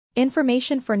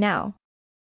Information for now.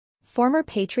 Former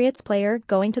Patriots player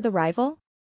going to the rival?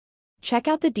 Check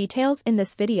out the details in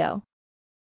this video.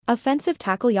 Offensive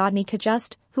tackle Yodny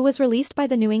Cajuste, who was released by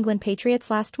the New England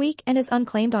Patriots last week and is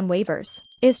unclaimed on waivers,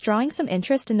 is drawing some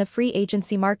interest in the free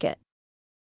agency market.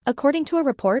 According to a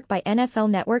report by NFL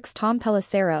Network's Tom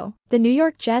Pelissero, the New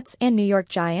York Jets and New York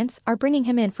Giants are bringing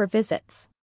him in for visits.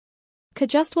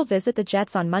 Cajuste will visit the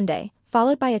Jets on Monday,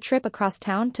 followed by a trip across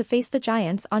town to face the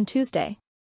Giants on Tuesday.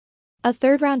 A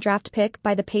third-round draft pick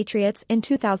by the Patriots in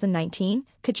 2019,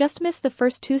 Cajuste missed the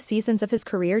first 2 seasons of his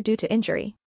career due to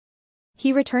injury.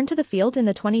 He returned to the field in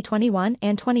the 2021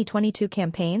 and 2022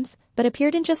 campaigns, but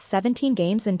appeared in just 17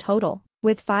 games in total,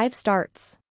 with 5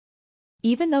 starts.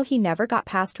 Even though he never got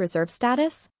past reserve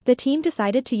status, the team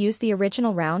decided to use the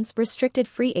original round's restricted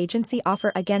free agency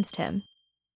offer against him.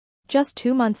 Just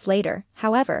 2 months later,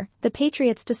 however, the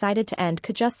Patriots decided to end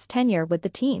Cajuste's tenure with the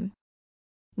team.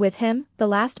 With him, the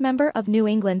last member of New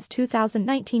England's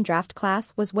 2019 draft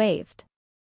class was waived.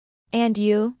 And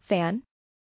you, fan?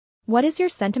 What is your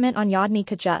sentiment on Yodny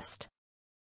Cajuste?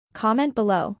 Comment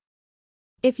below.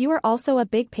 If you are also a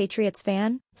big Patriots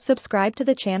fan, subscribe to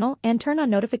the channel and turn on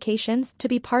notifications to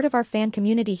be part of our fan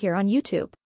community here on YouTube.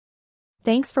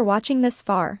 Thanks for watching this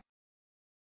far.